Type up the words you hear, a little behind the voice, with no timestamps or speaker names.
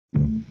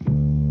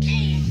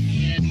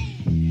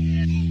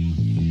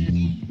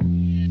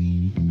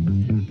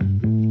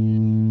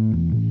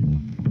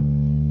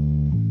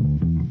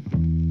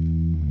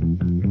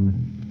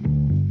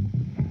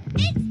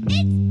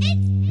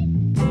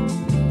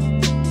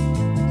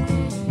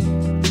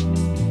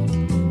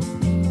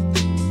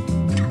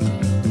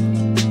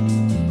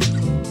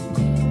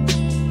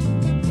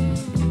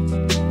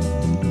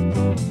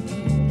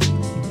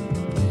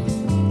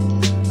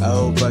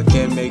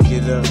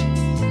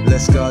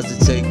less scars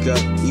to take up.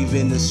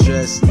 Even the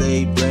stress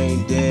laid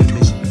brain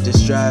damage. The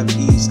strive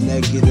eats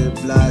negative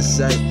blind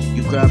sight.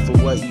 You cry for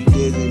what you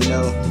didn't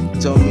know.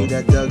 Told me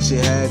that thug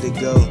shit had to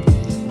go.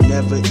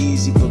 Never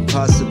easy but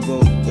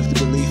possible if the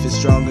belief is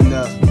strong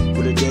enough.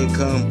 Will a day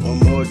come or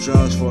more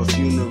drums for a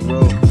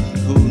funeral?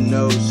 Who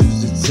knows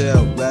who's to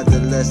tell? Rather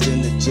less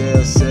than the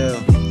jail cell.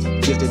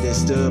 Gifted they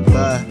stood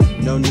by,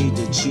 no need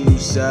to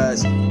choose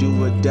sides.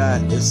 Do or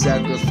die if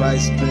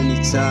sacrificed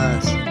plenty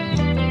times.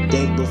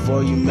 Think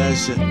before you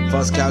measure,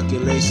 false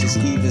calculations,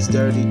 evens,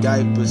 dirty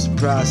diapers.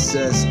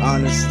 Process,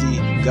 honesty,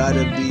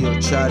 gotta be or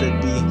try to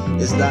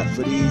be. It's not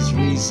for these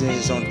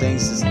reasons on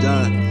things that's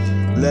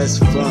done. Less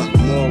fun,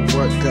 more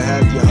work could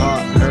have your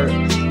heart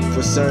hurt.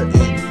 For certain,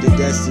 the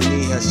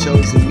destiny has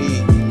chosen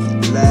me.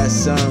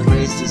 Last son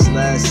raised his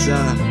last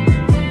son,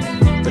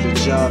 but the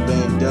job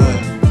ain't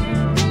done.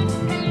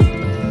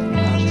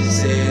 I'm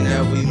just saying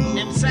that we move.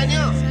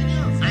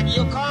 And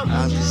you come.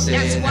 I'm just saying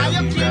that's why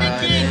that you we kill the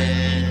ride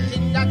king.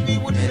 Think that we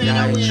would fade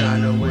I ain't away.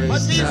 tryna But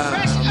waste be time.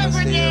 fresh I'ma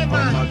every stay day, up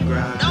on my man.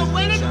 grind. Now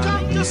when it Tryna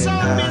comes to get soul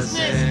high,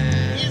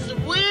 business, it's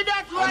we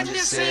that run I'm the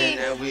just saying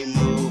scene. that we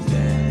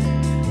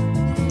moving.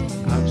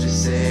 I'm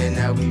just saying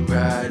that we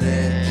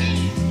riding.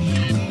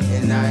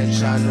 And I ain't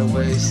tryna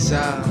waste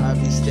time. I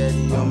be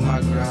steady on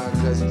my grind,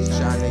 cause we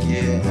tryna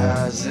get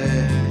eyes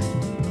in.